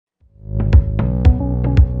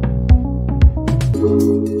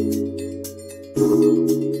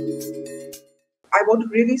I want to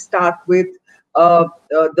really start with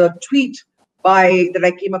the tweet that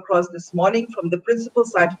I came across this morning from the principal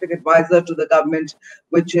scientific advisor to the government,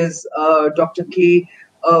 which is Dr.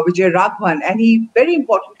 VijayRaghavan. And he very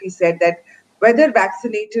importantly said that whether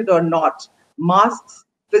vaccinated or not, masks,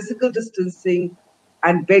 physical distancing,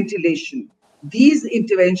 and ventilation, these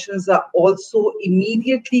interventions are also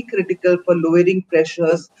immediately critical for lowering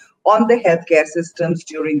pressures on the healthcare systems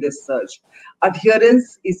during this surge.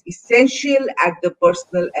 Adherence is essential at the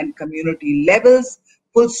personal and community levels,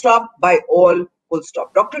 full stop, by all, full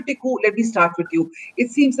stop. Dr. Tickoo, let me start with you.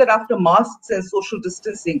 It seems that after masks and social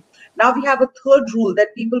distancing, now we have a third rule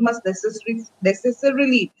that people must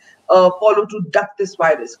necessarily follow to duck this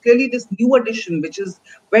virus. Clearly, this new addition, which is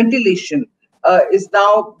ventilation, is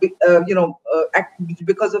now,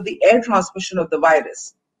 because of the air transmission of the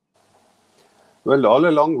virus. Well, all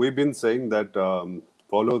along we've been saying that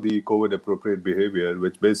follow the COVID appropriate behavior,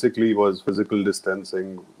 which basically was physical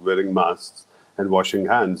distancing, wearing masks and washing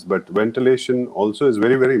hands. But ventilation also is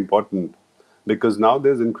very, very important, because now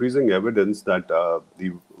there's increasing evidence that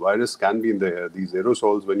the virus can be in the air. These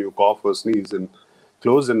aerosols, when you cough or sneeze in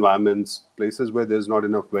closed environments, places where there's not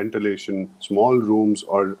enough ventilation, small rooms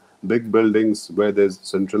or big buildings where there's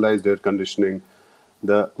centralized air conditioning,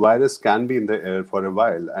 the virus can be in the air for a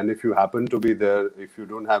while. And if you happen to be there, if you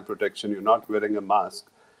don't have protection, you're not wearing a mask,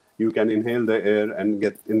 you can inhale the air and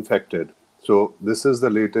get infected. So this is the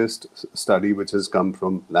latest study which has come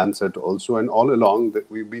from Lancet also. And all along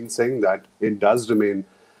we've been saying that it does remain,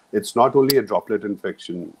 it's not only a droplet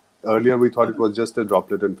infection. Earlier we thought it was just a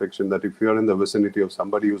droplet infection, that if you're in the vicinity of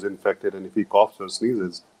somebody who's infected and if he coughs or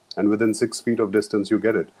sneezes, and within 6 feet of distance you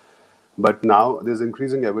get it. But now there's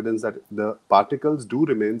increasing evidence that the particles do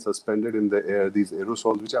remain suspended in the air, these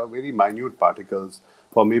aerosols, which are very minute particles,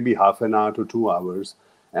 for maybe half an hour to 2 hours.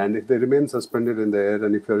 And if they remain suspended in the air,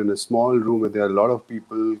 and if you're in a small room where there are a lot of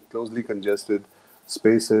people, closely congested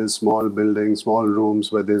spaces, small buildings, small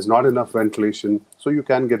rooms where there's not enough ventilation, so you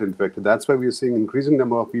can get infected. That's why we're seeing increasing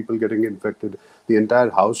number of people getting infected, the entire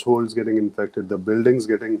households getting infected, the buildings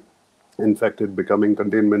getting infected, becoming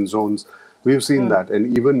containment zones. We've seen that.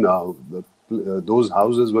 And even those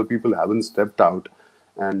houses where people haven't stepped out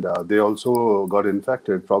and they also got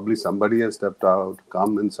infected, probably somebody has stepped out,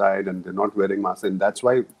 come inside, and they're not wearing masks. And that's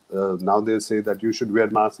why now they say that you should wear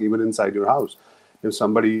masks even inside your house. If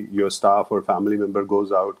somebody, your staff or family member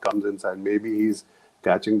goes out, comes inside, maybe he's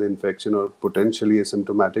catching the infection or potentially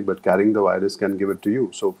asymptomatic, but carrying the virus, can give it to you.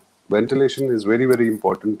 So ventilation is very, very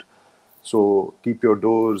important. So keep your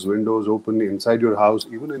doors, windows open inside your house,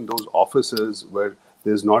 even in those offices where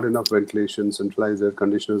there's not enough ventilation, centralized air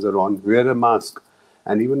conditioners are on, wear a mask.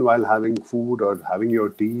 And even while having food or having your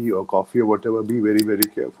tea or coffee or whatever, be very, very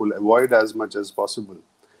careful. Avoid as much as possible.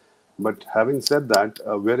 But having said that,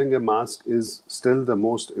 wearing a mask is still the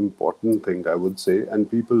most important thing, I would say. And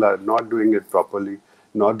people are not doing it properly,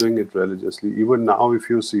 not doing it religiously. Even now, if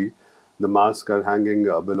you see, the masks are hanging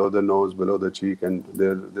below the nose, below the cheek, and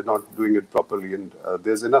they're not doing it properly. And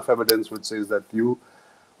there's enough evidence which says that you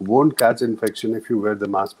won't catch infection if you wear the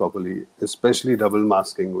mask properly, especially double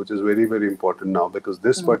masking, which is very, very important now, because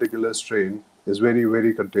this particular strain is very,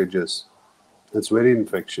 very contagious. It's very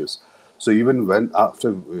infectious. So even when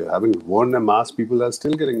after having worn a mask, people are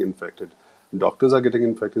still getting infected. Doctors are getting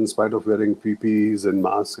infected in spite of wearing PPEs and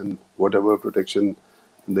masks and whatever protection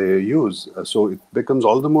they use. So it becomes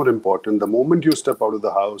all the more important. The moment you step out of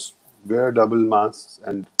the house, wear double masks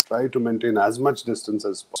and try to maintain as much distance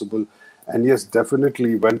as possible. And yes,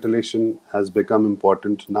 definitely ventilation has become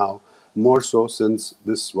important now, more so since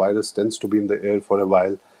this virus tends to be in the air for a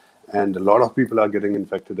while and a lot of people are getting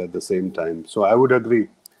infected at the same time. So I would agree,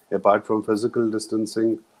 apart from physical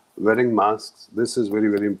distancing, wearing masks, this is very,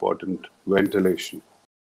 very important, ventilation.